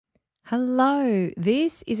Hello,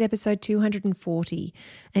 this is episode 240,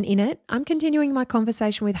 and in it, I'm continuing my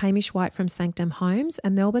conversation with Hamish White from Sanctum Homes, a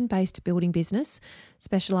Melbourne-based building business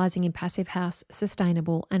specialising in passive house,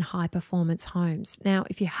 sustainable and high-performance homes. Now,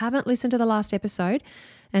 if you haven't listened to the last episode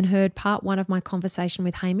and heard part one of my conversation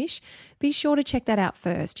with Hamish, be sure to check that out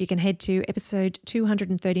first. You can head to episode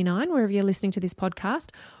 239, wherever you're listening to this podcast,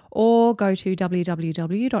 or go to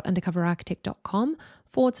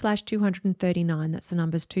www.undercoverarchitect.com/239. That's the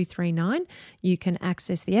numbers 239. You can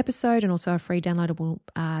access the episode and also a free downloadable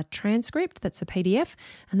transcript. That's a PDF.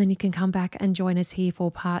 And then you can come back and join us here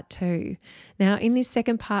for part two. Now, in this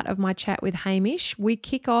second part of my chat with Hamish, we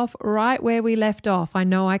kick off right where we left off. I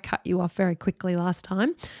know I cut you off very quickly last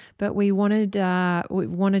time, but we wanted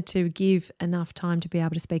to give enough time to be able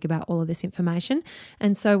to speak about all of this information.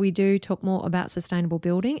 And so we do talk more about sustainable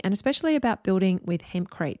building, and especially about building with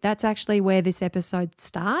hempcrete. That's actually where this episode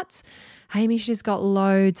starts. Hamish has got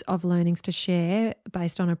loads of learnings to share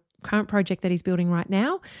based on a current project that he's building right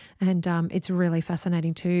now, and it's really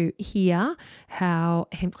fascinating to hear how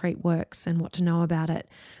hempcrete works and what to know about it.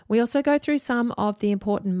 We also go through some of the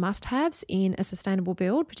important must-haves in a sustainable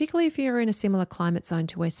build, particularly if you're in a similar climate zone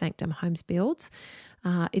to where Sanctum Homes builds.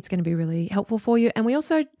 It's going to be really helpful for you. And we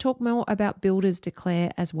also talk more about Builders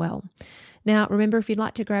Declare as well. Now, remember, if you'd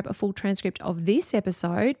like to grab a full transcript of this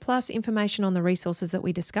episode, plus information on the resources that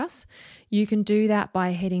we discuss, you can do that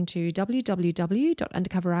by heading to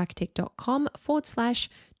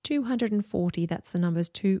www.undercoverarchitect.com/240. That's the numbers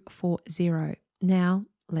 240. Now,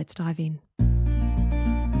 let's dive in.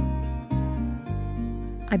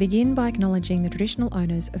 I begin by acknowledging the traditional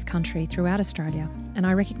owners of country throughout Australia, and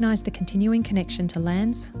I recognise the continuing connection to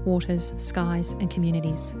lands, waters, skies and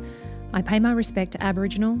communities. I pay my respect to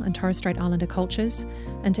Aboriginal and Torres Strait Islander cultures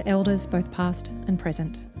and to elders both past and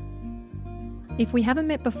present. If we haven't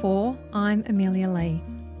met before, I'm Amelia Lee.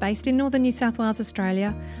 Based in northern New South Wales,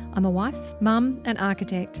 Australia, I'm a wife, mum and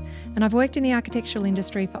architect, and I've worked in the architectural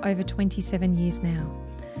industry for over 27 years now.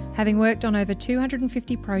 Having worked on over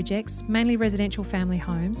 250 projects, mainly residential family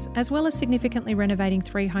homes, as well as significantly renovating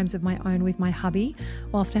 3 homes of my own with my hubby,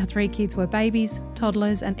 whilst our 3 kids were babies,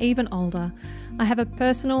 toddlers and even older, I have a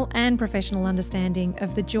personal and professional understanding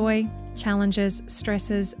of the joy, challenges,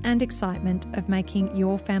 stresses and excitement of making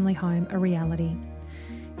your family home a reality.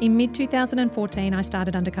 In mid-2014, I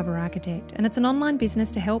started Undercover Architect, and it's an online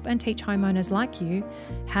business to help and teach homeowners like you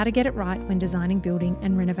how to get it right when designing, building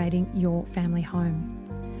and renovating your family home.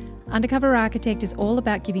 Undercover Architect is all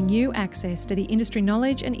about giving you access to the industry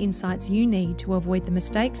knowledge and insights you need to avoid the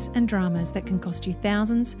mistakes and dramas that can cost you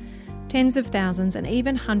thousands, tens of thousands and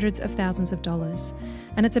even hundreds of thousands of dollars.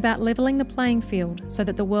 And it's about levelling the playing field so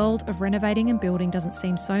that the world of renovating and building doesn't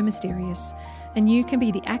seem so mysterious, and you can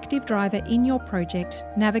be the active driver in your project,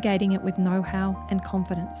 navigating it with know-how and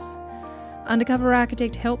confidence. Undercover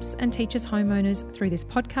Architect helps and teaches homeowners through this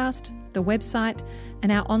podcast, the website,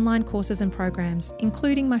 and our online courses and programs,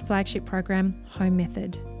 including my flagship program, Home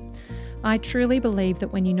Method. I truly believe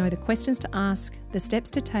that when you know the questions to ask, the steps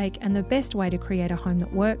to take, and the best way to create a home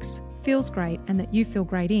that works, feels great, and that you feel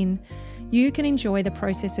great in, you can enjoy the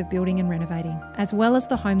process of building and renovating, as well as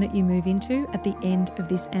the home that you move into at the end of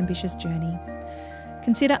this ambitious journey.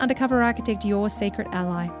 Consider Undercover Architect your secret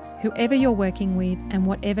ally, whoever you're working with and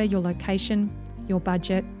whatever your location, your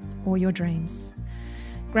budget, or your dreams.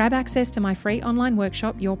 Grab access to my free online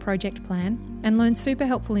workshop, Your Project Plan, and learn super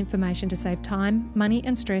helpful information to save time, money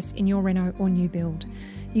and stress in your reno or new build.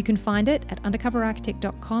 You can find it at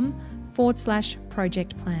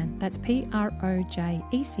undercoverarchitect.com/project plan. That's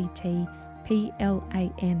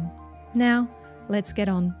PROJECTPLAN. Now, let's get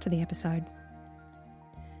on to the episode.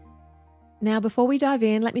 Now, before we dive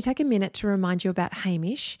in, let me take a minute to remind you about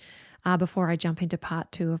Hamish before I jump into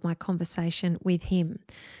part 2 of my conversation with him.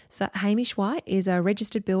 So Hamish White is a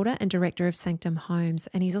registered builder and director of Sanctum Homes,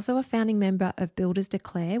 and he's also a founding member of Builders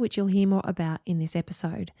Declare, which you'll hear more about in this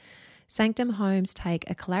episode. Sanctum Homes take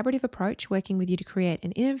a collaborative approach, working with you to create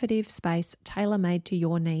an innovative space tailor-made to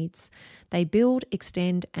your needs. They build,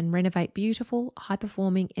 extend and renovate beautiful,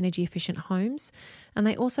 high-performing, energy-efficient homes, and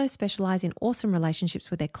they also specialise in awesome relationships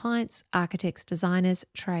with their clients, architects, designers,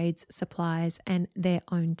 trades, suppliers and their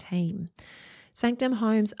own team. Sanctum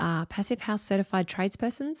Homes are Passive House certified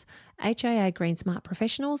tradespersons, HIA Green Smart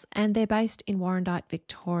professionals, and they're based in Warrandyte,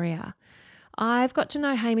 Victoria. I've got to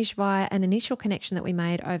know Hamish via an initial connection that we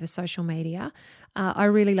made over social media. I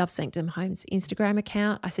really love Sanctum Homes Instagram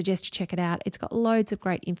account. I suggest you check it out. It's got loads of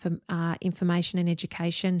great information and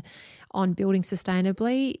education on building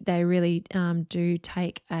sustainably. They really do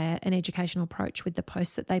take an educational approach with the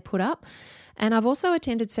posts that they put up. And I've also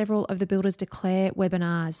attended several of the Builders Declare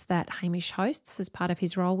webinars that Hamish hosts as part of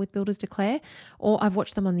his role with Builders Declare, or I've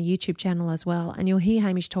watched them on the YouTube channel as well. And you'll hear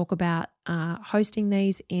Hamish talk about hosting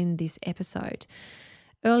these in this episode.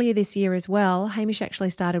 Earlier this year as well, Hamish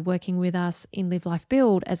actually started working with us in Live Life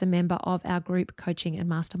Build as a member of our group coaching and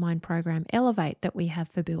mastermind program Elevate that we have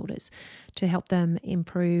for builders to help them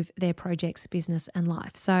improve their projects, business and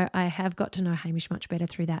life. So I have got to know Hamish much better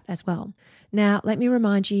through that as well. Now, let me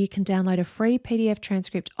remind you, you can download a free PDF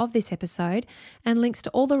transcript of this episode and links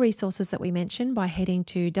to all the resources that we mentioned by heading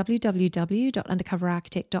to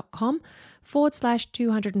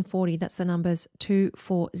www.undercoverarchitect.com/240. That's the numbers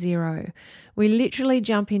 240. We literally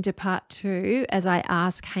jump into part 2 as I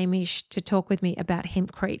ask Hamish to talk with me about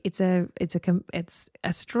hempcrete. It's a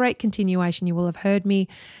straight continuation. You will have heard me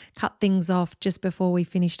cut things off just before we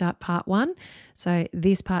finished up part 1. So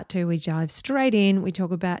this part 2, we dive straight in. We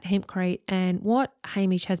talk about hempcrete and what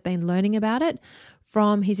Hamish has been learning about it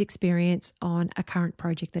from his experience on a current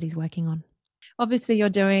project that he's working on. Obviously, you're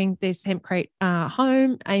doing this hempcrete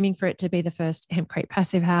home, aiming for it to be the first hempcrete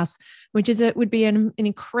passive house, which would be an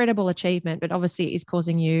incredible achievement, but obviously it is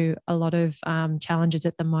causing you a lot of challenges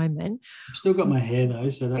at the moment. I've still got my hair though,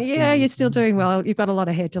 so that's you're still doing well. You've got a lot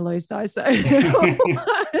of hair to lose though, so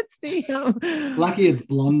it's lucky it's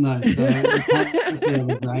blonde though, so you can't see all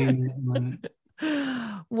the grey in it at the moment.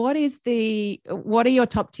 What are your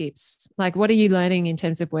top tips? Like, what are you learning in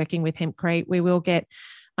terms of working with hempcrete? We will get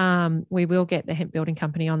the hemp building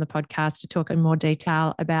company on the podcast to talk in more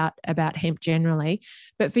detail about hemp generally.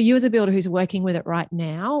 But for you as a builder who's working with it right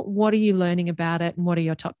now, what are you learning about it and what are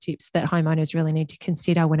your top tips that homeowners really need to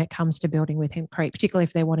consider when it comes to building with hempcrete, particularly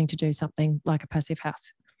if they're wanting to do something like a passive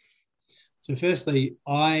house? So firstly,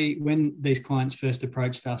 when these clients first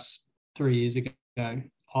approached us 3 years ago,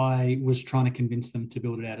 I was trying to convince them to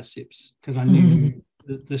build it out of SIPs because I knew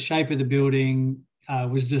the shape of the building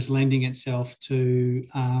was just lending itself to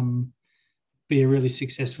be a really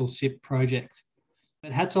successful SIP project.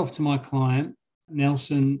 But hats off to my client.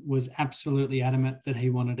 Nelson was absolutely adamant that he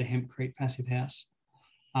wanted a hempcrete passive house.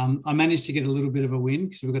 I managed to get a little bit of a win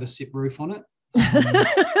because we've got a SIP roof on it.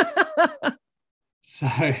 So,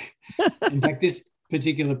 in fact, this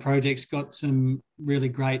particular project's got some really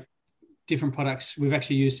great different products. We've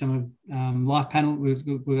actually used some of Life Panel. We've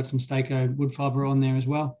got some Stako wood fibre on there as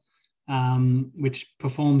well. Which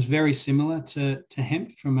performs very similar to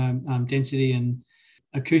hemp from a density and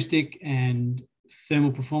acoustic and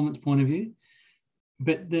thermal performance point of view.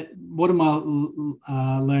 But what are my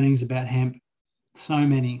learnings about hemp? So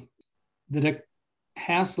many. That a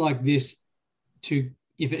house like this,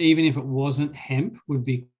 even if it wasn't hemp, would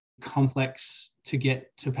be complex to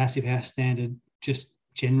get to passive house standard, just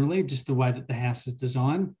generally, just the way that the house is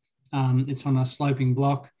designed. It's on a sloping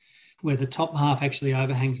block where the top half actually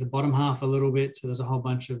overhangs the bottom half a little bit. So there's a whole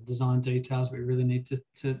bunch of design details we really need to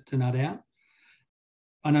nut out.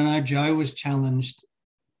 And I know Joe was challenged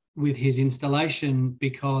with his installation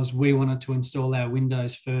because we wanted to install our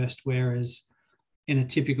windows first, whereas in a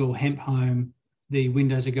typical hemp home, the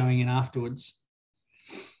windows are going in afterwards.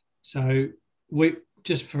 So we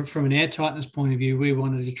just from an air tightness point of view, we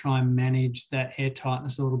wanted to try and manage that air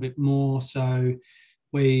tightness a little bit more. So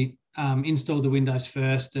we installed the windows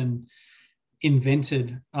first and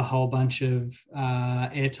invented a whole bunch of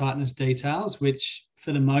air tightness details, which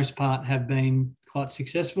for the most part have been quite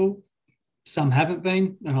successful. Some haven't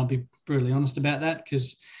been, and I'll be brutally honest about that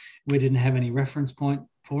because we didn't have any reference point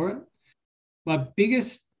for it. My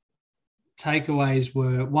biggest takeaways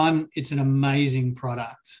were, one, it's an amazing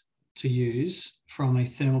product to use from a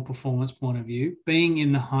thermal performance point of view. Being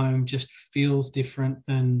in the home just feels different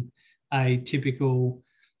than a typical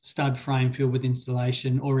stud frame filled with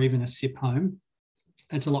insulation or even a SIP home.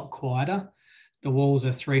 It's a lot quieter. The walls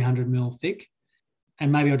are 300 mil thick.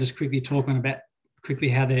 And maybe I'll just quickly talk on about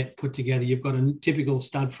how they're put together. You've got a typical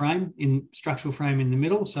stud frame, structural frame in the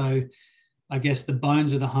middle. So I guess the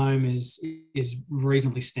bones of the home is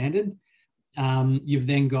reasonably standard. You've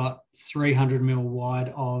then got 300 mil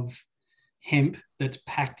wide of hemp that's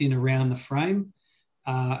packed in around the frame.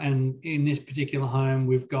 And in this particular home,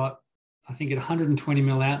 we've got, I think, at 120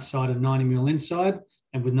 mil outside and 90 mil inside,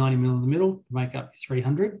 and with 90 mil in the middle to make up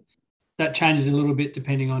 300. That changes a little bit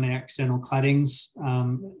depending on our external claddings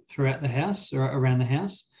throughout the house or around the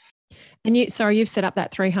house. And you've set up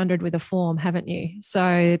that 300 with a form, haven't you? So,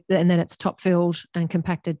 and then it's top filled and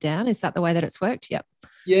compacted down. Is that the way that it's worked? Yep.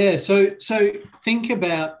 Yeah. So think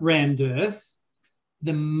about rammed earth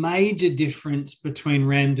the major difference between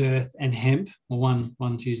rammed earth and hemp, well,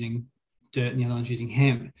 one's using dirt and the other one's using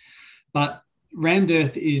hemp, but rammed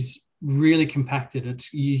earth is really compacted.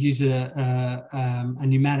 You use a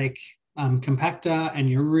pneumatic compactor, and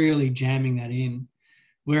you're really jamming that in.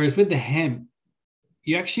 Whereas with the hemp,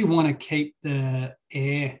 you actually want to keep the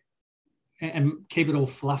air and keep it all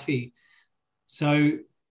fluffy. So,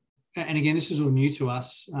 and again, this is all new to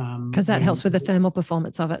us. Because that helps with the thermal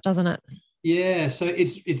performance of it, doesn't it? Yeah. So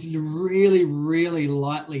it's really, really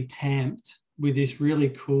lightly tamped with this really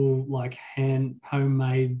cool, like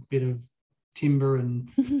homemade bit of timber, and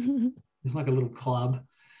it's like a little club.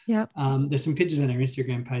 Yeah. There's some pictures on our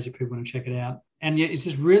Instagram page if people want to check it out. And yeah, it's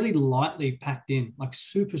just really lightly packed in, like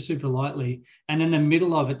super, super lightly. And then the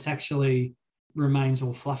middle of it actually remains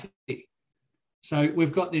all fluffy. So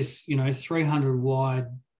we've got this, 300 wide,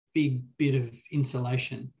 big bit of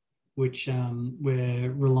insulation, which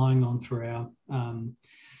we're relying on for our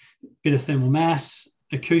bit of thermal mass,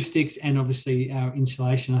 acoustics, and obviously our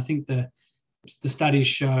insulation. I think the studies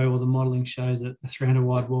show, or the modelling shows, that the 300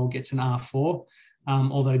 wide wall gets an R4,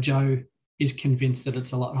 although Joe is convinced that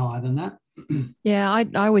it's a lot higher than that. Yeah,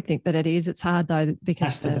 I would think that it is. It's hard though,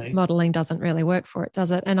 because the modelling doesn't really work for it, does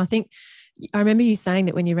it? And I remember you saying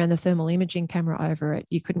that when you ran the thermal imaging camera over it,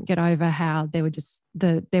 you couldn't get over how there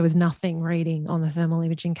was nothing reading on the thermal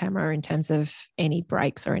imaging camera in terms of any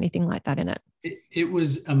breaks or anything like that in it. It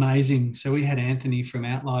was amazing. So we had Anthony from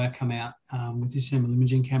Outlier come out with his thermal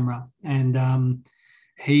imaging camera, and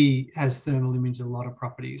he has thermal imaged a lot of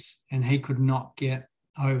properties, and he could not get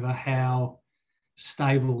over how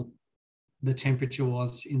stable the temperature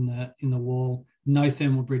was in the wall. No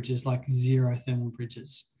thermal bridges, like zero thermal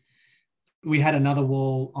bridges. We had another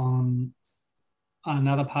wall on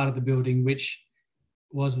another part of the building which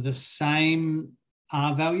was the same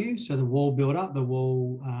R value. So the wall build-up, the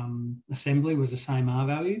wall assembly was the same R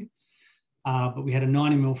value. But we had a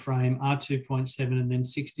 90 mil frame, R2.7, and then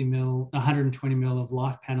 60 mil, 120 mil of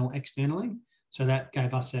life panel externally. So that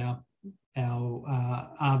gave us our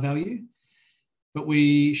R value. But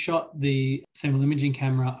we shot the thermal imaging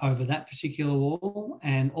camera over that particular wall,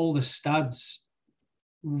 and all the studs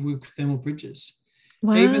were thermal bridges.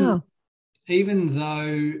 Wow. Even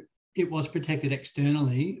though it was protected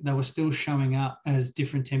externally, they were still showing up as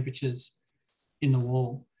different temperatures in the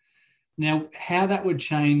wall. Now, how that would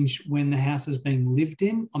change when the house is being lived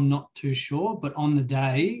in, I'm not too sure. But on the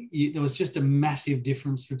day, there was just a massive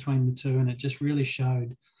difference between the two, and it just really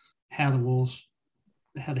showed how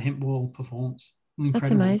the hemp wall performs. Incredible.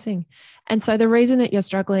 That's amazing. And so the reason that you're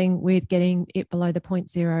struggling with getting it below the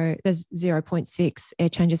 0.0, there's 0.6 air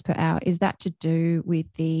changes per hour, is that to do with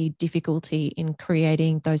the difficulty in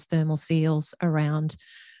creating those thermal seals around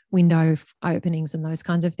window openings and those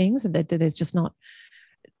kinds of things? That there's just not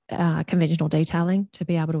conventional detailing to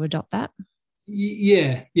be able to adopt that?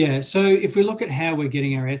 Yeah. So if we look at how we're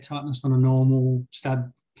getting our air tightness on a normal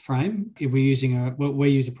stud frame, we use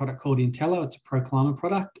a product called Intello. It's a ProClimate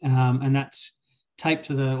product, and that's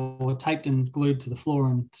taped and glued to the floor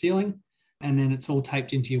and ceiling, and then it's all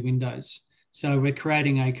taped into your windows. So we're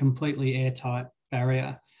creating a completely airtight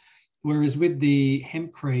barrier. Whereas with the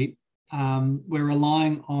hempcrete, we're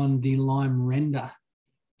relying on the lime render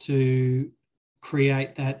to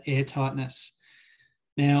create that airtightness.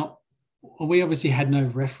 Now, we obviously had no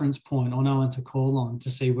reference point or no one to call on to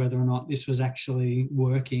see whether or not this was actually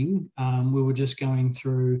working. We were just going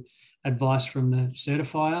through advice from the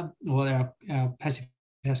certifier, or our passive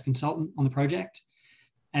house consultant on the project,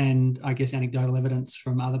 and I guess anecdotal evidence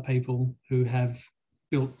from other people who have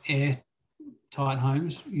built airtight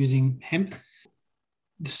homes using hemp.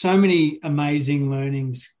 There's so many amazing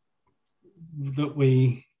learnings that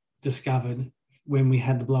we discovered when we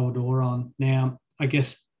had the blower door on. Now, I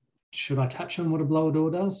guess, should I touch on what a blower door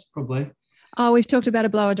does? Probably. Oh, we've talked about a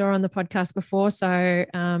blower door on the podcast before. So,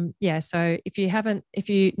 so if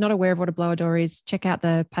you're not aware of what a blower door is, check out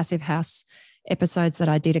the Passive House episodes that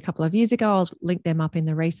I did a couple of years ago. I'll link them up in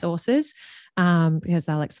the resources because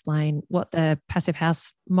they'll explain what the Passive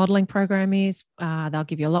House modelling program is. They'll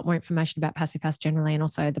give you a lot more information about Passive House generally, and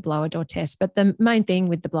also the blower door test. But the main thing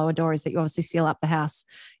with the blower door is that you obviously seal up the house,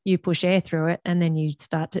 you push air through it, and then you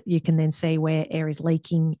can then see where air is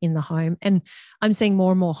leaking in the home. And I'm seeing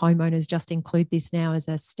more and more homeowners just include this now as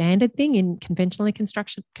a standard thing in conventionally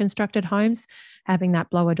constructed homes, having that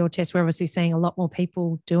blower door test. We're obviously seeing a lot more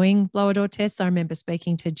people doing blower door tests. I remember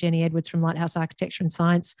speaking to Jenny Edwards from Lighthouse Architecture and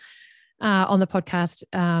Science on the podcast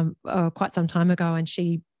quite some time ago, and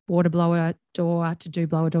she bought a blower door to do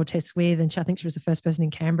blower door tests with, and I think she was the first person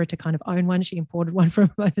in Canberra to kind of own one. She imported one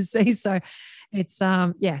from overseas, so it's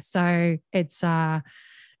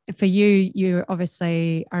for you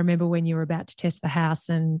obviously, I remember when you were about to test the house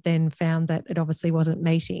and then found that it obviously wasn't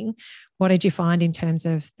meeting. What did you find in terms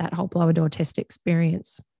of that whole blower door test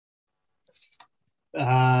experience?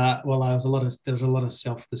 Well, there was a lot of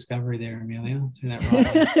self-discovery there, Amelia. To that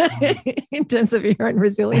right. In terms of your own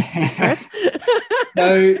resilience to stress.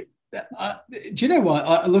 So, do you know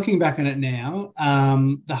what? Looking back on it now,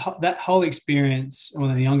 that whole experience, or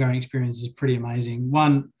the ongoing experience, is pretty amazing.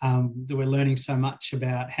 One, that we're learning so much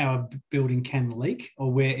about how a building can leak or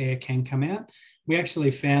where air can come out. We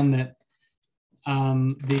actually found that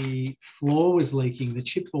the floor was leaking. The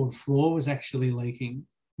chipboard floor was actually leaking,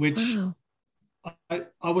 which. Wow.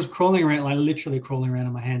 I was crawling around, like literally crawling around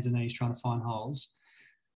on my hands and knees trying to find holes.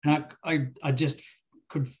 And I just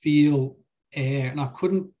could feel air, and I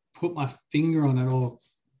couldn't put my finger on it or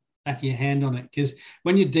back of your hand on it, because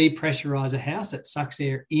when you depressurize a house, it sucks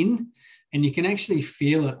air in, and you can actually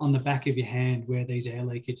feel it on the back of your hand where these air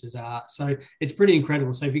leakages are. So it's pretty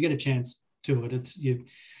incredible. So if you get a chance to it,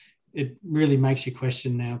 it really makes you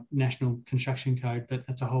question our National Construction Code, but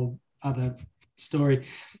that's a whole other story.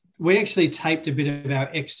 We actually taped a bit of our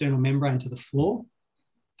external membrane to the floor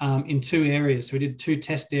in two areas. So we did two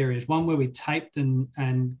test areas, one where we taped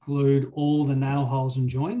and glued all the nail holes and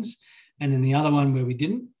joins, and then the other one where we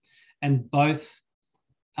didn't. And both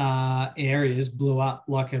areas blew up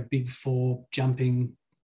like a Big Four jumping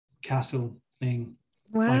castle thing.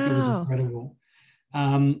 Wow. Like, it was incredible.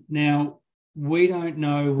 Now, we don't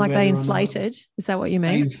know. Like they inflated? Is that what you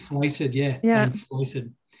mean? They inflated, yeah. Yeah. They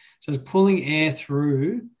inflated. So it's pulling air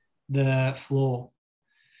through the floor.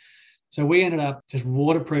 So we ended up just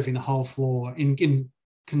waterproofing the whole floor in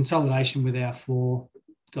consolidation with our floor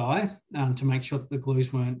guy to make sure that the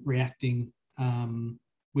glues weren't reacting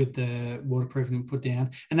with the waterproofing we put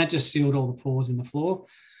down. And that just sealed all the pores in the floor.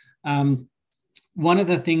 One of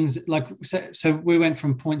the things, so we went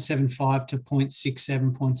from 0.75 to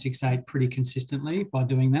 0.67, 0.68 pretty consistently by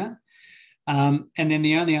doing that. And then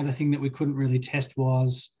the only other thing that we couldn't really test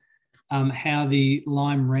was how the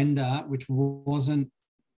lime render, which wasn't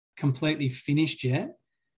completely finished yet,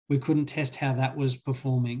 we couldn't test how that was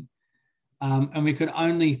performing. And we could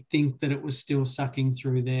only think that it was still sucking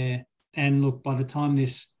through there. And look, by the time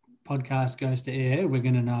this podcast goes to air, we're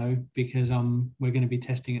going to know, because we're going to be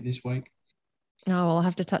testing it this week. Oh, well, I'll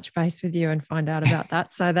have to touch base with you and find out about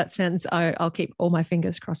that. So that sounds, I'll keep all my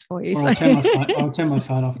fingers crossed for you. So. I'll turn my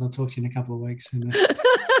phone off and I'll talk to you in a couple of weeks.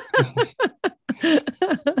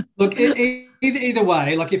 Look, either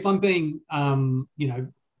way, like if I'm being,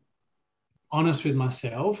 honest with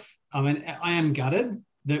myself, I mean, I am gutted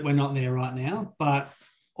that we're not there right now, but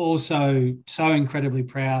also so incredibly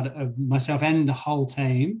proud of myself and the whole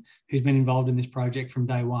team who's been involved in this project from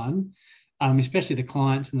day one, especially the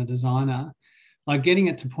clients and the designer. Like, getting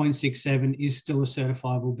it to 0.67 is still a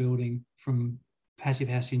certifiable building from Passive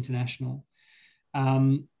House International.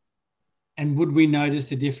 And would we notice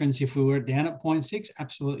the difference if we were down at 0.6?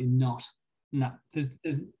 Absolutely not. No, there's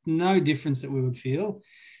no difference that we would feel.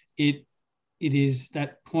 It is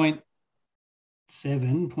that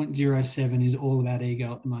 0.07 is all about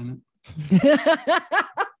ego at the moment.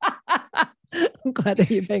 I'm glad that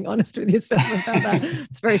you're being honest with yourself about that.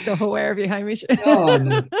 It's very self-aware of you, Hamish. Oh,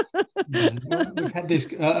 no. We've had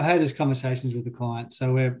this. I had these conversations with the client.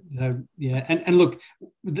 So and look,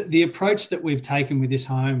 the approach that we've taken with this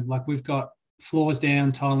home, like we've got floors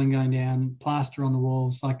down, tiling going down, plaster on the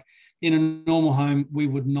walls. Like in a normal home, we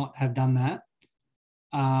would not have done that.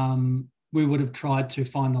 We would have tried to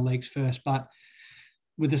find the leaks first, but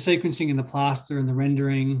with the sequencing and the plaster and the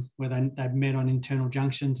rendering, where they've met on internal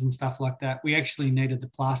junctions and stuff like that, we actually needed the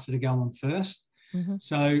plaster to go on first. Mm-hmm.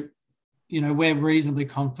 So, we're reasonably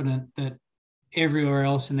confident that everywhere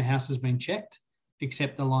else in the house has been checked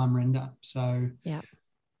except the lime render. So yeah,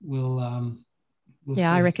 we'll see.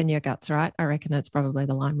 I reckon your gut's right. I reckon it's probably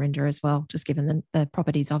the lime render as well, just given the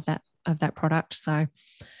properties of that product. So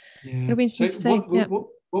yeah, it'll be interesting to see.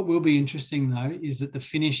 What will be interesting though is that the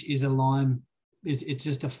finish is a lime. It's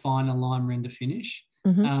just a finer lime render finish.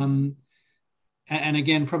 Mm-hmm. And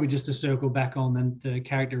again, probably just to circle back on the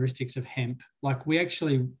characteristics of hemp, like we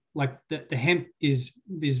actually, like the hemp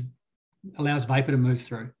allows vapor to move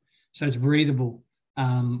through. So it's breathable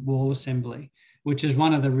wall assembly, which is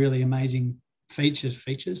one of the really amazing features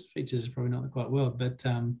is probably not the quite word, but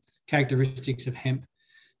characteristics of hemp,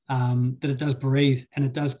 that it does breathe and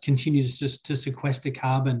it does continue to sequester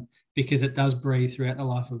carbon because it does breathe throughout the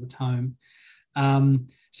life of its home.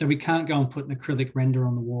 So we can't go and put an acrylic render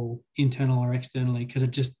on the wall, internal or externally, because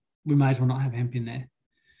we may as well not have hemp in there.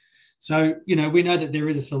 So, we know that there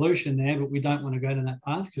is a solution there, but we don't want to go down that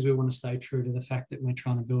path because we want to stay true to the fact that we're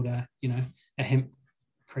trying to build a hemp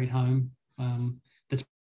concrete home that's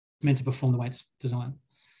meant to perform the way it's designed.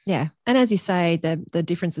 Yeah. And as you say, the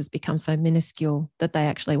differences become so minuscule that they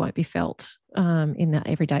actually won't be felt in the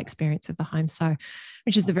everyday experience of the home. So,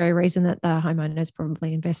 which is the very reason that the homeowners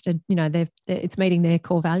probably invested, it's meeting their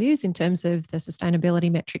core values in terms of the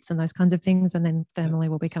sustainability metrics and those kinds of things. And then thermally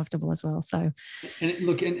will be comfortable as well. So,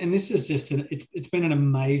 and this is just, it's been an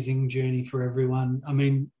amazing journey for everyone. I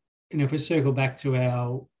mean, if we circle back to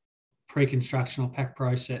our pre-construction or PAC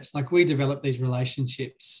process, like we develop these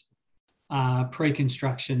relationships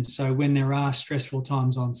pre-construction. So when there are stressful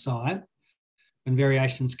times on site, when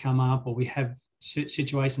variations come up or we have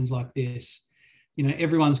situations like this,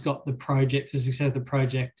 everyone's got the success of the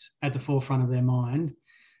project at the forefront of their mind.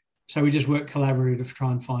 So we just work collaboratively to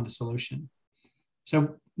try and find a solution.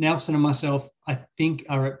 So Nelson and myself, I think,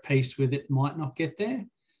 are at peace with it might not get there,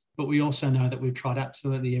 but we also know that we've tried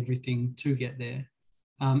absolutely everything to get there.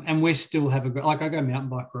 And we still have I go mountain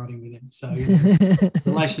bike riding with him. So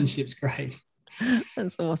relationship's great.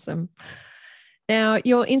 That's awesome. Now,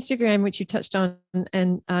 your Instagram, which you touched on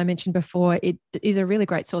and I mentioned before, it is a really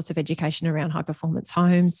great source of education around high performance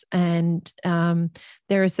homes. And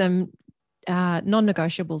there are some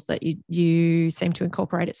non-negotiables that you seem to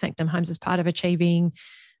incorporate at Sanctum Homes as part of achieving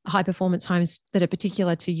high performance homes that are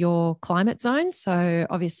particular to your climate zone. So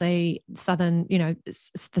obviously southern,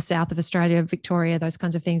 the south of Australia, Victoria, those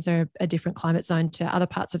kinds of things are a different climate zone to other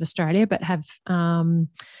parts of Australia, but have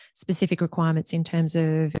specific requirements in terms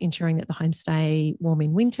of ensuring that the homes stay warm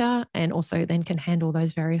in winter and also then can handle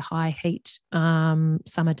those very high heat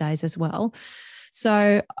summer days as well.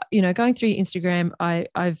 So, going through your Instagram,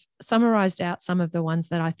 I've summarized out some of the ones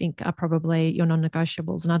that I think are probably your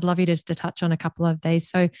non-negotiables, and I'd love you to touch on a couple of these.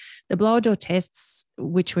 So the blower door tests,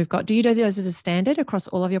 which we've got, do you do those as a standard across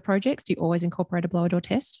all of your projects? Do you always incorporate a blower door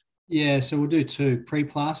test? Yeah, so we'll do 2,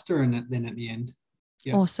 pre-plaster and then at the end.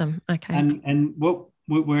 Yep. Awesome. Okay. And what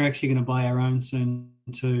we're actually going to buy our own soon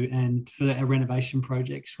too, and for our renovation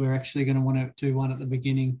projects, we're actually going to want to do one at the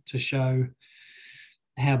beginning to show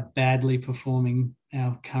how badly performing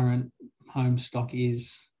our current home stock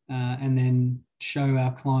is, and then show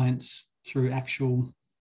our clients through actual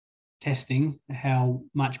testing how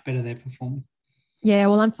much better they're performing. Yeah,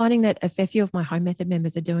 well, I'm finding that a fair few of my Home Method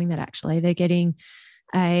members are doing that actually. They're getting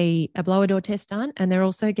a blower door test done, and they're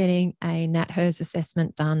also getting a NatHERS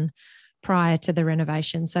assessment done prior to the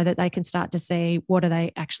renovation so that they can start to see what are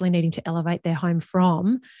they actually needing to elevate their home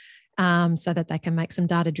from, so that they can make some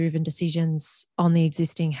data-driven decisions on the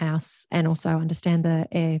existing house and also understand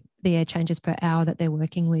the air changes per hour that they're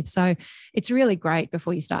working with. So it's really great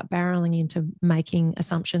before you start barreling into making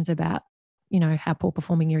assumptions about, how poor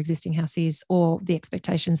performing your existing house is or the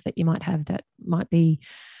expectations that you might have that might be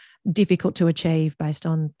difficult to achieve based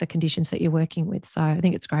on the conditions that you're working with. So I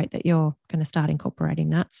think it's great that you're going to start incorporating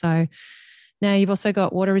that. So now you've also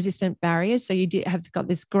got water resistant barriers. So you have got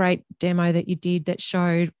this great demo that you did that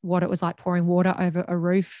showed what it was like pouring water over a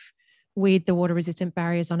roof with the water resistant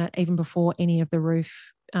barriers on it, even before any of the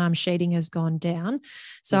roof sheeting has gone down.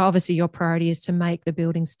 So obviously your priority is to make the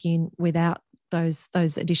building skin without those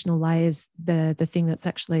additional layers, the thing that's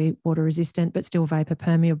actually water resistant but still vapor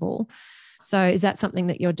permeable. So is that something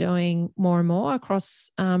that you're doing more and more across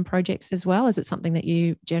projects as well? Is it something that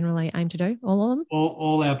you generally aim to do, all of them?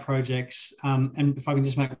 All our projects, and if I can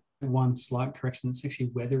just make one slight correction, it's actually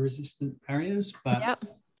weather-resistant barriers, but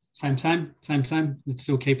same. It's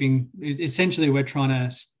still essentially we're trying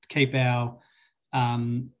to keep our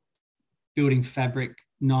building fabric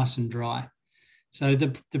nice and dry. So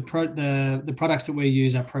the products that we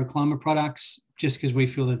use are ProClimate products, just because we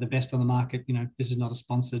feel they're the best on the market. This is not a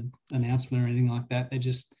sponsored announcement or anything like that.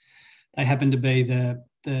 They happen to be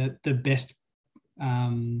the best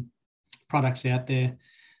products out there.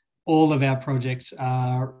 All of our projects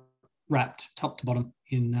are wrapped top to bottom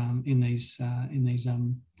in these I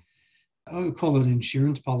would call it an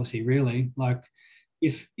insurance policy, really. Like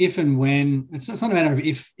if and when, it's not a matter of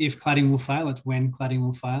if cladding will fail, it's when cladding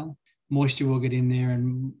will fail. Moisture will get in there,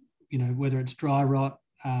 and whether it's dry rot,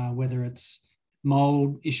 whether it's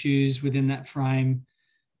mold issues within that frame,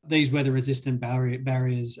 these weather resistant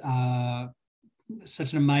barriers are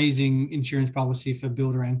such an amazing insurance policy for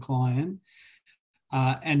builder and client,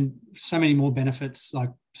 and so many more benefits like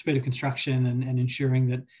speed of construction and ensuring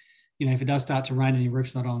that if it does start to rain and your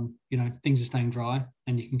roof's not on, things are staying dry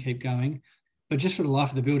and you can keep going. But just for the life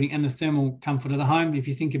of the building and the thermal comfort of the home, if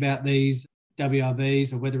you think about these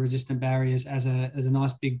WRBs or weather-resistant barriers as a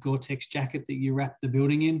nice big Gore-Tex jacket that you wrap the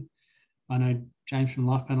building in. I know James from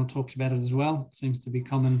Life Panel talks about it as well. It seems to be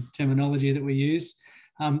common terminology that we use.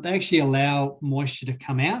 They actually allow moisture to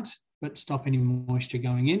come out, but stop any moisture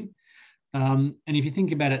going in. And if you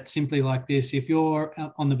think about it simply like this, if you're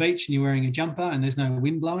on the beach and you're wearing a jumper and there's no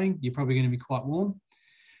wind blowing, you're probably going to be quite warm.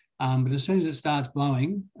 But as soon as it starts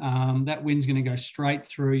blowing, that wind's going to go straight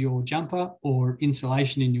through your jumper or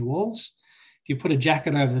insulation in your walls. If you put a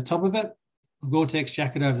jacket over the top of it, a Gore-Tex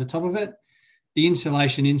jacket over the top of it, the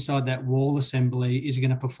insulation inside that wall assembly is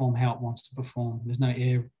going to perform how it wants to perform. There's no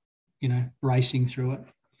air, racing through it.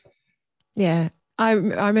 Yeah. I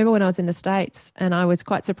remember when I was in the States and I was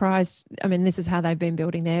quite surprised. I mean, this is how they've been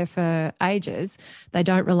building there for ages. They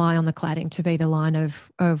don't rely on the cladding to be the line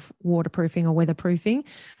of waterproofing or weatherproofing.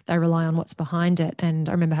 They rely on what's behind it. And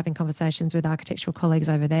I remember having conversations with architectural colleagues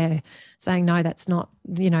over there saying, no, that's not,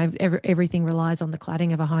 everything relies on the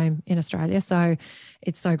cladding of a home in Australia. So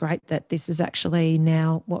it's so great that this is actually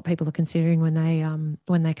now what people are considering when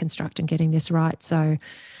they construct and getting this right. So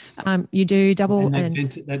you do double and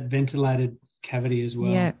that ventilated cavity as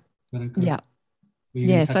well. Yeah.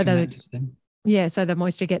 So the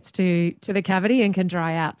moisture gets to the cavity and can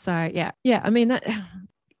dry out. So I mean, that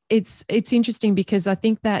it's interesting because I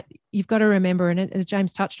think that you've got to remember, and as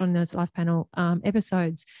James touched on in those Life Panel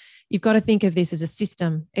episodes, you've got to think of this as a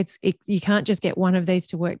system. You can't just get one of these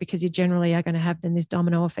to work, because you generally are going to have then this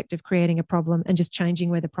domino effect of creating a problem and just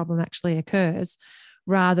changing where the problem actually occurs,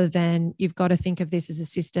 rather than you've got to think of this as a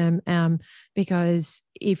system, because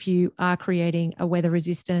if you are creating a weather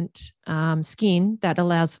resistant skin that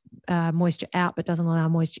allows moisture out but doesn't allow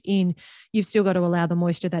moisture in, you've still got to allow the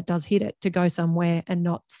moisture that does hit it to go somewhere and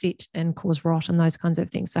not sit and cause rot and those kinds of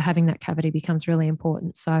things. So having that cavity becomes really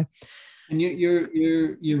important. So, and your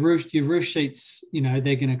roof sheets, they're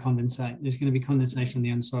going to condensate. There's going to be condensation on the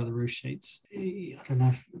underside of the roof sheets. I don't know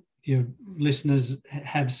if your listeners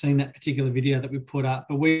have seen that particular video that we put up,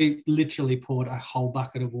 but we literally poured a whole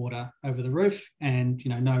bucket of water over the roof and,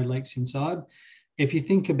 no leaks inside. If you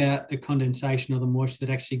think about the condensation or the moisture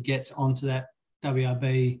that actually gets onto that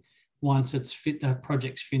WRB once the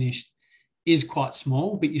project's finished is quite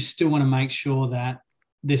small, but you still want to make sure that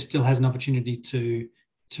there still has an opportunity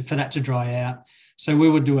for that to dry out. So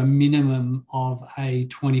we would do a minimum of a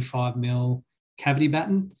 25 mil cavity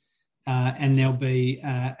batten. And there'll be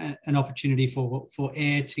an opportunity for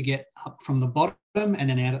air to get up from the bottom and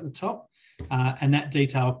then out at the top. And that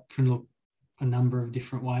detail can look a number of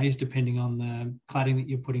different ways depending on the cladding that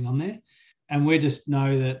you're putting on there. And we just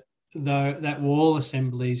know that that wall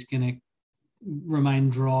assembly is going to remain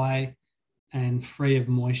dry and free of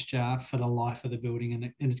moisture for the life of the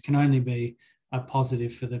building. And it can only be a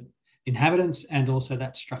positive for the inhabitants and also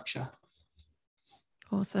that structure.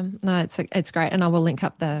 Awesome. No, it's great. And I will link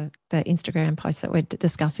up the Instagram post that we're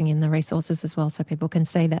discussing in the resources as well, so people can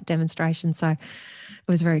see that demonstration. So it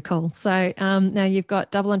was very cool. So now you've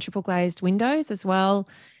got double and triple glazed windows as well,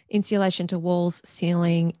 insulation to walls,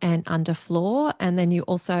 ceiling and underfloor. And then you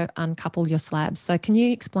also uncouple your slabs. So can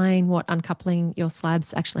you explain what uncoupling your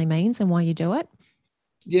slabs actually means and why you do it?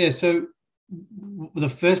 Yeah. So the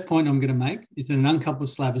first point I'm going to make is that an uncoupled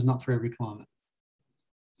slab is not for every climate.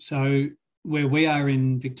 So where we are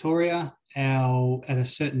in Victoria, at a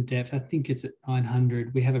certain depth, I think it's at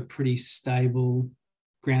 900, we have a pretty stable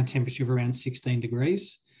ground temperature of around 16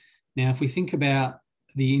 degrees. Now, if we think about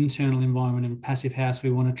the internal environment of a passive house, we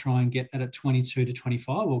want to try and get that at 22 to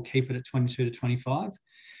 25 or keep it at 22 to 25.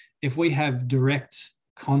 If we have direct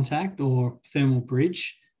contact or thermal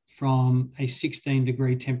bridge from a 16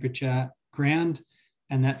 degree temperature ground,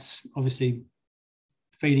 and that's obviously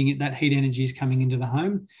feeding it, that heat energy is coming into the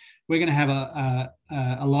home, we're going to have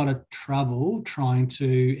a lot of trouble trying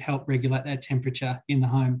to help regulate that temperature in the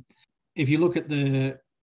home. If you look at the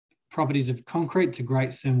properties of concrete, it's a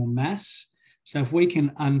great thermal mass. So if we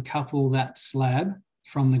can uncouple that slab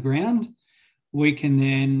from the ground, we can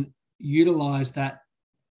then utilise that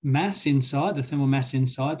mass inside, the thermal mass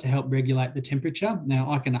inside, to help regulate the temperature.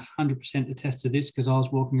 Now, I can 100% attest to this because I was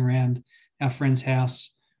walking around our friend's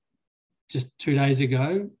house just 2 days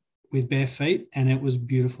ago with bare feet, and it was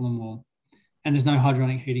beautiful and warm. And there's no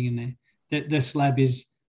hydronic heating in there. The slab is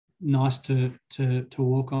nice to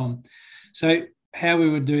walk on. So how we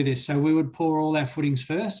would do this, so we would pour all our footings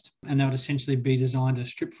first, and they would essentially be designed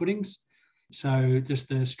as strip footings. So just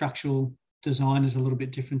the structural design is a little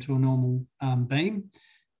bit different to a normal beam.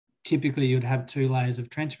 Typically, you'd have 2 layers of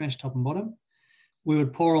trench mesh, top and bottom. We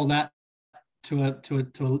would pour all that to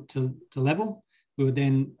level. We would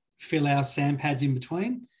then fill our sand pads in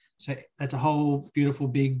between. So that's a whole beautiful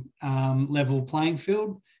big level playing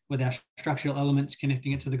field with our structural elements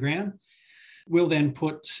connecting it to the ground. We'll then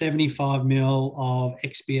put 75 mil of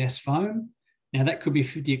XPS foam. Now that could be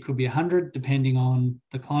 50, it could be 100, depending on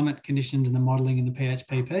the climate conditions and the modelling and the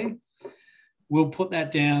PHPP. We'll put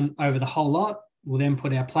that down over the whole lot. we'll then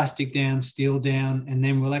put our plastic down, steel down, and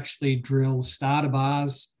then we'll actually drill starter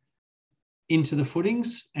bars into the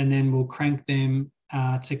footings, and then we'll crank them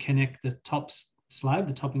to connect the top slab,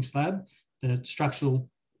 the topping slab, the structural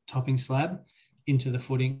topping slab into the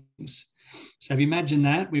footings. So if you imagine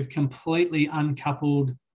that, we've completely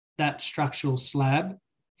uncoupled that structural slab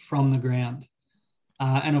from the ground.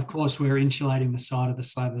 And of course, we're insulating the side of the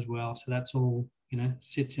slab as well. So that's all,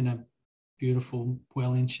 sits in a beautiful,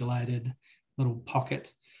 well-insulated little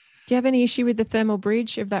pocket. Do you have any issue with the thermal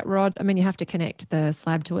bridge of that rod? I mean, you have to connect the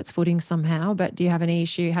slab to its footing somehow, but do you have any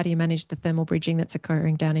issue? How do you manage the thermal bridging that's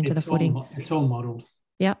occurring down into the footing? It's all modelled.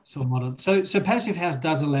 Yeah. It's all modelled. So Passive House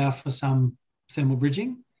does allow for some thermal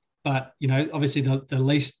bridging, but, obviously the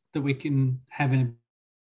least that we can have in a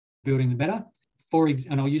building, the better.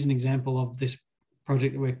 And I'll use an example of this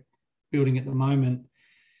project that we're building at the moment.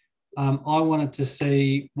 I wanted to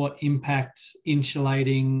see what impact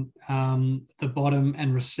insulating the bottom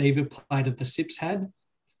and receiver plate of the SIPs had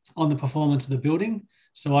on the performance of the building.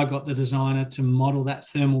 So I got the designer to model that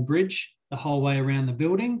thermal bridge the whole way around the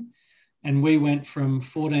building. And we went from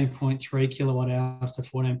 14.3 kilowatt hours to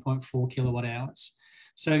 14.4 kilowatt hours.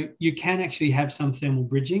 So you can actually have some thermal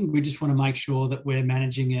bridging. We just want to make sure that we're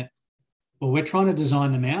managing it. Well, we're trying to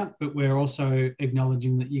design them out, but we're also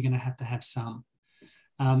acknowledging that you're going to have some.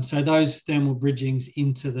 So those thermal bridgings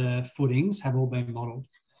into the footings have all been modelled.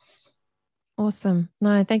 Awesome.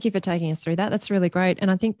 No, thank you for taking us through that. That's really great.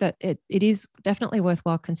 And I think that it is definitely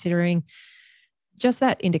worthwhile considering just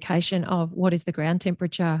that indication of what is the ground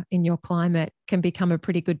temperature in your climate can become a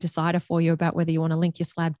pretty good decider for you about whether you want to link your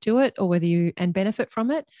slab to it or whether you and benefit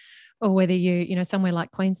from it, or whether you, somewhere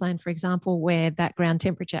like Queensland, for example, where that ground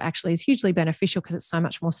temperature actually is hugely beneficial because it's so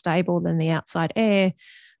much more stable than the outside air.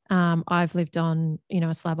 I've lived on,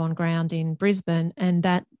 a slab on ground in Brisbane, and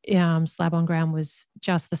that slab on ground was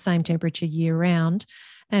just the same temperature year round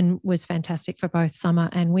and was fantastic for both summer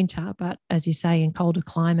and winter. But as you say, in colder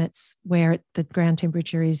climates where the ground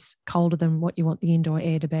temperature is colder than what you want the indoor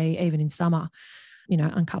air to be, even in summer,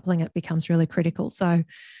 uncoupling it becomes really critical. So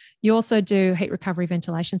you also do heat recovery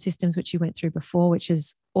ventilation systems, which you went through before, which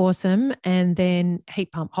is awesome. And then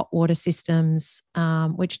heat pump hot water systems,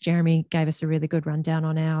 which Jeremy gave us a really good rundown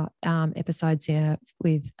on our episodes here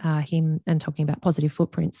with him and talking about positive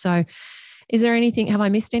footprints. So is there anything, have I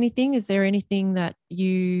missed anything? Is there anything that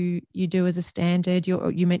you do as a standard?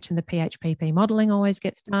 You mentioned the PHPP modelling always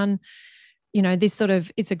gets done. This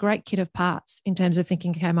it's a great kit of parts in terms of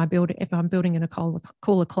thinking, okay, if I'm building in a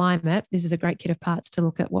cooler climate, this is a great kit of parts to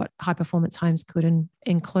look at what high performance homes could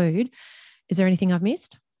include. Is there anything I've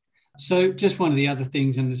missed? So just one of the other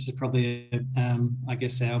things, and this is probably, I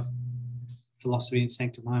guess, our philosophy in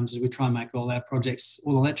Sanctum Homes, is we try and make all our projects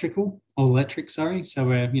all electric. So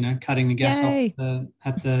we're, cutting the gas Yay. off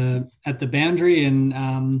at the boundary,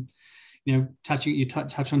 and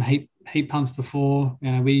touch on heat pumps before.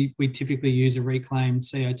 We typically use a reclaimed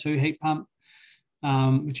CO2 heat pump,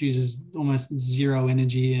 which uses almost zero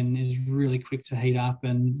energy and is really quick to heat up.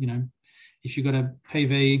 And if you've got a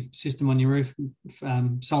PV system on your roof,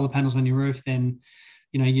 solar panels on your roof, then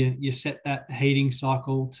you set that heating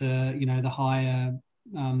cycle to the higher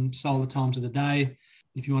solar times of the day.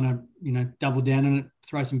 If you want to double down on it,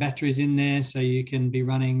 throw some batteries in there so you can be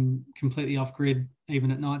running completely off grid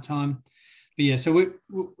even at night time. But yeah, so we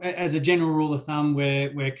as a general rule of thumb,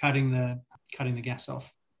 we're cutting the gas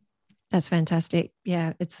off. That's fantastic.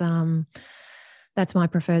 Yeah, it's that's my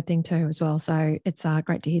preferred thing too as well. So it's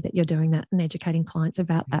great to hear that you're doing that and educating clients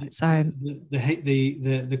about that. So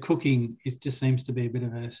the cooking just seems to be a bit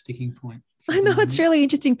of a sticking point. I know, it's really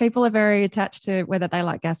interesting. People are very attached to whether they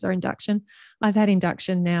like gas or induction. I've had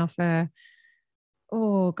induction now for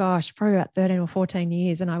probably about 13 or 14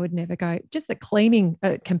 years. And I would never go, just the cleaning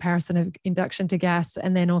comparison of induction to gas,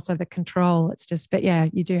 and then also the control. It's just, but yeah,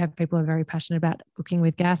 you do have people who are very passionate about cooking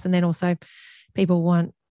with gas. And then also people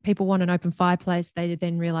want an open fireplace. They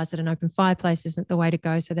then realize that an open fireplace isn't the way to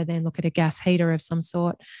go. So they then look at a gas heater of some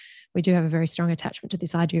sort. We do have a very strong attachment to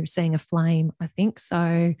this idea of seeing a flame, I think.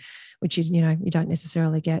 So, which you don't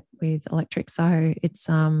necessarily get with electric. So it's,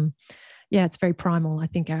 it's very primal, I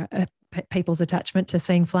think, people's attachment to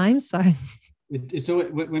seeing flames. So it's always,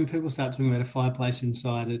 when people start talking about a fireplace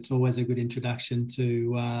inside, it's always a good introduction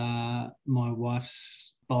to my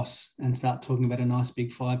wife's boss, and start talking about a nice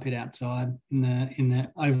big fire pit outside in the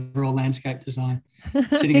overall landscape design,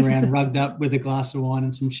 sitting around rugged up with a glass of wine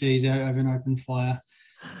and some cheese over an open fire.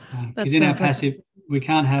 Because in our passive, we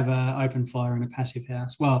can't have an open fire in a passive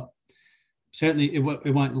house. Well, certainly it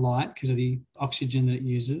won't light because of the oxygen that it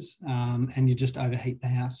uses, and you just overheat the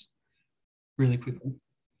house really quickly.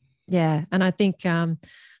 Yeah. And I think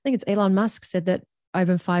it's Elon Musk said that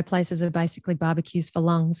open fireplaces are basically barbecues for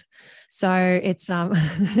lungs. So it's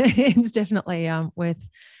it's definitely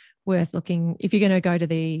worth looking if you're going to go to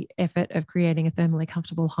the effort of creating a thermally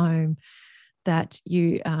comfortable home, that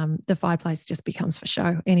you the fireplace just becomes for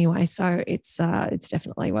show anyway. So it's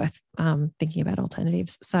definitely worth thinking about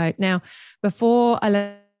alternatives. So now, before I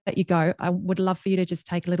let you go, I would love for you to just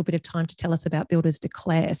take a little bit of time to tell us about Builders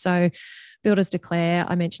Declare. So Builders Declare,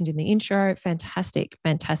 I mentioned in the intro, fantastic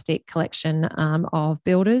collection of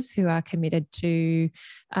builders who are committed to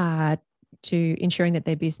ensuring that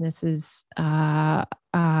their businesses are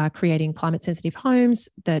creating climate sensitive homes,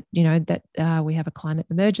 that we have a climate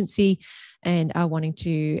emergency, and are wanting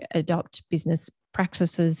to adopt business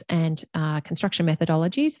practices and construction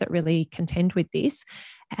methodologies that really contend with this.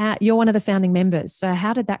 You're one of the founding members. So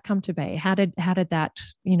how did that come to be? How did that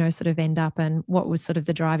sort of end up, and what was sort of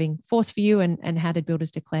the driving force for you, and how did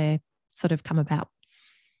Builders Declare sort of come about?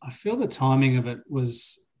 I feel the timing of it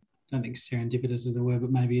was, I don't think serendipitous is the word,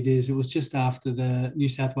 but maybe it is. It was just after the New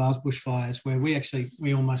South Wales bushfires, where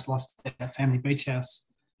we almost lost our family beach house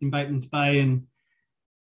in Bateman's Bay. And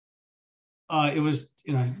it was,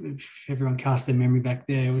 if everyone cast their memory back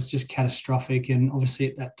there, it was just catastrophic. And obviously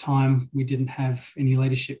at that time, we didn't have any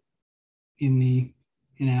leadership in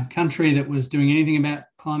our country that was doing anything about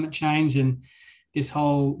climate change. And this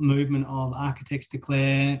whole movement of Architects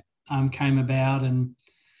Declare came about, and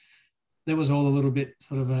there was all a little bit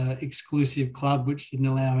sort of a exclusive club, which didn't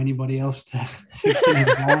allow anybody else to get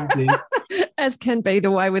involved in. As can be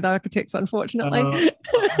the way with architects, unfortunately.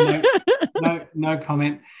 No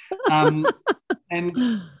comment. And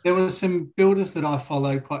there were some builders that I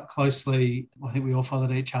followed quite closely. I think we all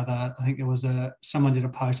followed each other. I think there was someone did a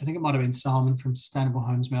post. I think it might have been Simon from Sustainable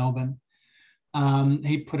Homes Melbourne.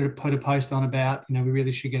 He put a post on about, we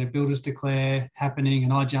really should get a Builders Declare happening.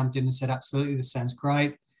 And I jumped in and said, absolutely, this sounds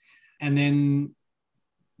great. And then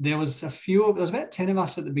there was about 10 of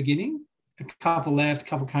us at the beginning. A couple left, a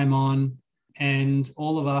couple came on, and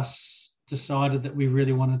all of us decided that we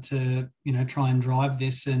really wanted to, try and drive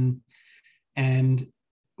this. And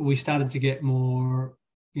we started to get more,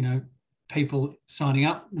 people signing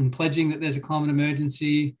up and pledging that there's a climate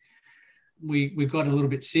emergency. We got a little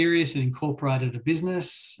bit serious and incorporated a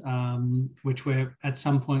business, which we're at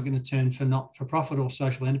some point going to turn for not-for-profit or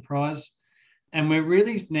social enterprise. And we're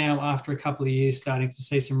really now, after a couple of years, starting to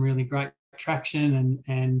see some really great traction,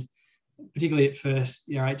 and particularly at first,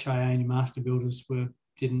 your HIA and your master builders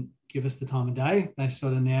didn't give us the time of day. They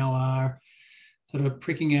sort of now are sort of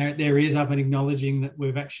pricking their ears up and acknowledging that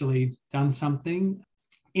we've actually done something.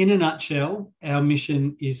 In a nutshell, our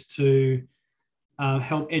mission is to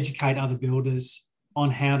help educate other builders on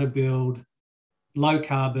how to build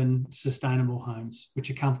low-carbon, sustainable homes, which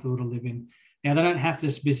are comfortable to live in. Now, they don't have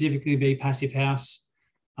to specifically be passive house.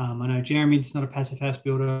 I know Jeremy's not a passive house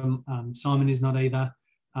builder. Simon is not either.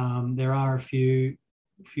 There are a few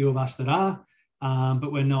of us that are,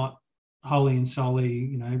 but we're not wholly and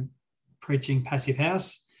solely, preaching passive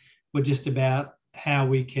house. We're just about how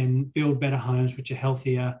we can build better homes which are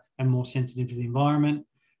healthier and more sensitive to the environment,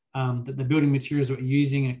 that the building materials that we're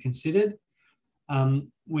using are considered.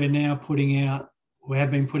 We have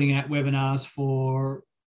been putting out webinars for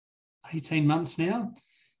 18 months now,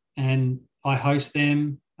 and I host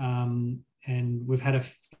them, and we've had a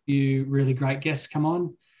few really great guests come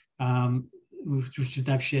on, which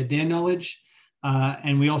they've shared their knowledge,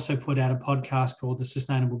 and we also put out a podcast called the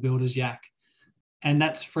Sustainable Builders Yak, and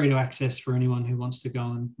that's free to access for anyone who wants to go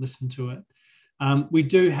and listen to it. We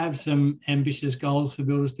do have some ambitious goals for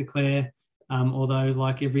Builders Declare, although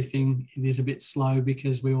like everything, it is a bit slow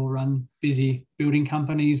because we all run busy building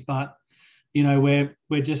companies, but we're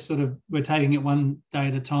taking it one day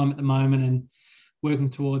at a time at the moment, and working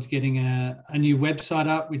towards getting a new website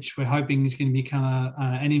up, which we're hoping is going to become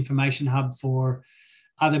an information hub for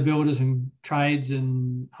other builders and trades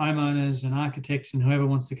and homeowners and architects and whoever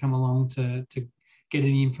wants to come along to get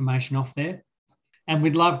any information off there. And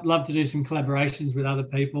we'd love to do some collaborations with other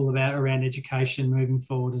people around education moving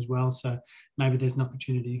forward as well. So maybe there's an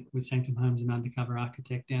opportunity with Sanctum Homes and Undercover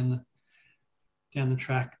Architect down the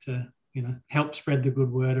track to help spread the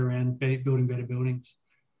good word around building better buildings.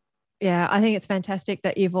 Yeah, I think it's fantastic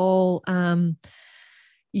that you've all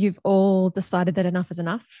decided that enough is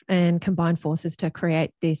enough and combined forces to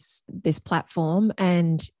create this platform.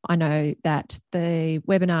 And I know that the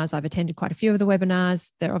webinars, I've attended quite a few of the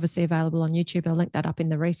webinars. They're obviously available on YouTube. I'll link that up in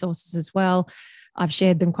the resources as well. I've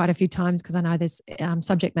shared them quite a few times because I know there's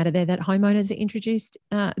subject matter there that homeowners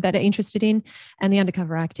are that are interested in, and the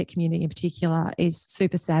undercover architect community in particular is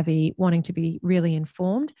super savvy, wanting to be really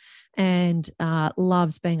informed, and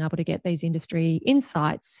loves being able to get these industry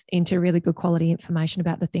insights into really good quality information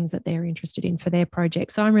about the things that they're interested in for their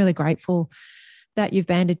project. So I'm really grateful that you've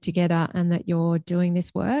banded together and that you're doing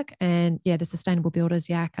this work. And yeah, the Sustainable Builders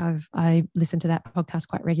Yak, I listen to that podcast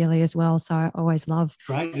quite regularly as well. So I always love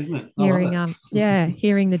great, isn't it?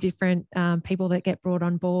 Hearing the different people that get brought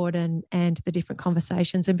on board and the different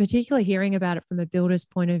conversations, and particularly hearing about it from a builder's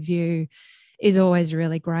point of view is always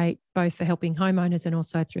really great, both for helping homeowners and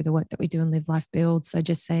also through the work that we do in Live Life Build. So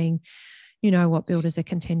just seeing, what builders are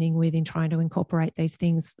contending with in trying to incorporate these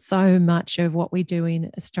things. So much of what we do in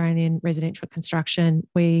Australian residential construction,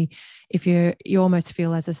 if you almost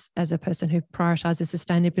feel as a person who prioritizes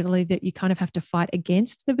sustainability, that you kind of have to fight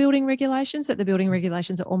against the building regulations, that the building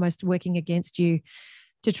regulations are almost working against you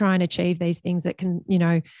to try and achieve these things that can,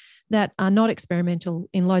 that are not experimental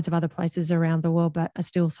in loads of other places around the world, but are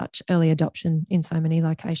still such early adoption in so many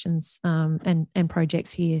locations and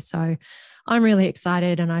projects here. So I'm really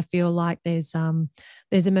excited, and I feel like there's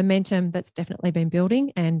a momentum that's definitely been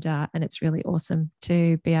building, and it's really awesome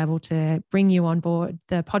to be able to bring you on board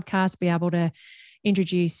the podcast, be able to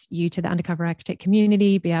introduce you to the Undercover Architect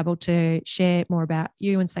community, be able to share more about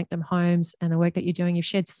you and Sanctum Homes and the work that you're doing. You've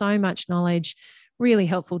shared so much knowledge, really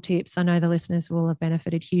helpful tips. I know the listeners will have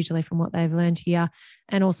benefited hugely from what they've learned here.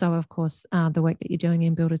 And also, of course, the work that you're doing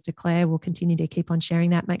in Builders Declare. We'll continue to keep on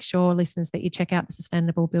sharing that. Make sure, listeners, that you check out the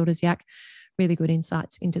Sustainable Builders Yak. Really good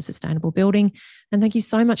insights into sustainable building. And thank you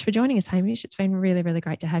so much for joining us, Hamish. It's been really, really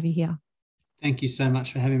great to have you here. Thank you so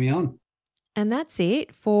much for having me on. And that's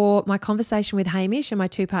it for my conversation with Hamish and my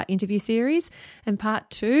 2-part interview series, and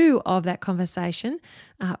part 2 of that conversation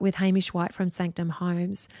with Hamish White from Sanctum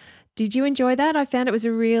Homes. Did you enjoy that? I found it was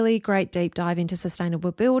a really great deep dive into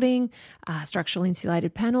sustainable building, structural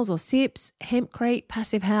insulated panels or SIPs, hempcrete,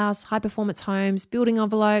 passive house, high performance homes, building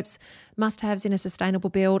envelopes, must-haves in a sustainable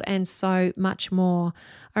build, and so much more.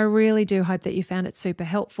 I really do hope that you found it super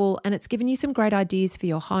helpful, and it's given you some great ideas for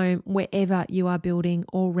your home wherever you are building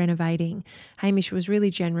or renovating. Hamish was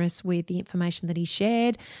really generous with the information that he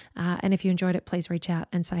shared, and if you enjoyed it, please reach out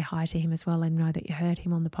and say hi to him as well and know that you heard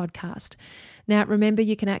him on the podcast. Now, remember,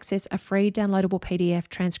 you can access a free downloadable PDF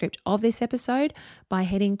transcript of this episode by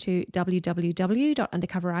heading to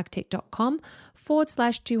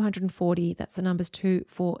www.undercoverarchitect.com/240. That's the numbers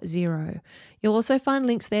 240. You'll also find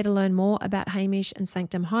links there to learn more about Hamish and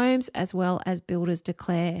Sanctum Homes, as well as Builders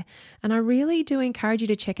Declare. And I really do encourage you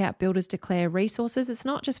to check out Builders Declare resources. It's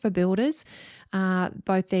not just for builders.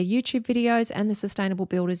 Both their YouTube videos and the Sustainable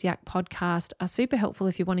Builders Yak podcast are super helpful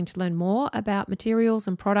if you're wanting to learn more about materials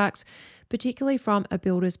and products, particularly from a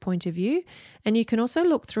builder's point of view. And you can also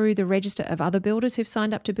look through the register of other builders who've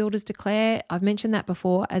signed up to Builders Declare. I've mentioned that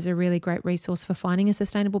before as a really great resource for finding a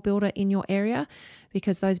sustainable builder in your area,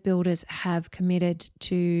 because those builders have committed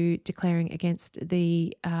to declaring against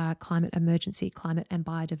the climate emergency, climate and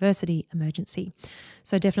biodiversity emergency.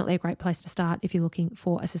 So definitely a great place to start if you're looking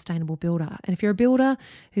for a sustainable builder. And if you're a builder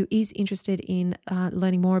who is interested in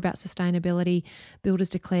learning more about sustainability, Builders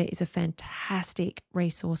Declare is a fantastic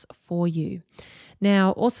resource for you.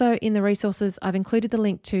 Now, also in the resources, I've included the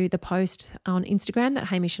link to the post on Instagram that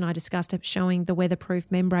Hamish and I discussed, showing the weatherproof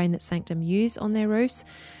membrane that Sanctum use on their roofs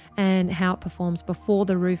and how it performs before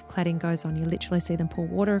the roof cladding goes on. You literally see them pour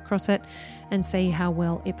water across it and see how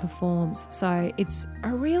well it performs. So it's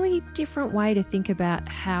a really different way to think about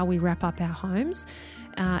how we wrap up our homes.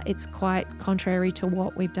 It's quite contrary to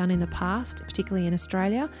what we've done in the past, particularly in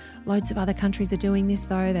Australia. Loads of other countries are doing this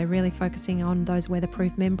though. They're really focusing on those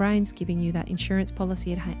weatherproof membranes, giving you that insurance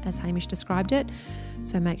policy as Hamish described it.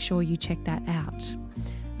 So make sure you check that out.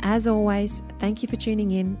 As always, thank you for tuning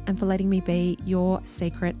in and for letting me be your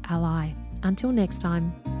secret ally. Until next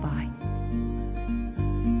time, bye.